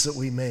decisions that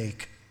we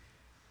make.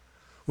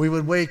 We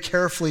would weigh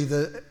carefully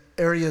the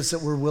areas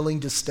that we're willing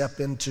to step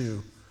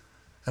into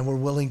and we're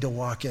willing to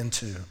walk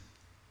into.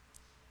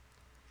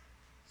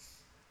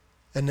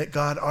 And that,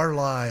 God, our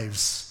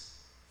lives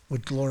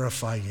would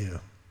glorify you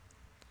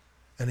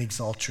and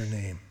exalt your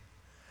name.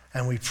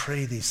 And we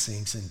pray these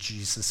things in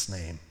Jesus'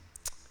 name.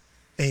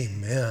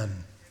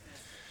 Amen.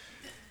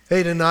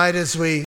 Hey, tonight as we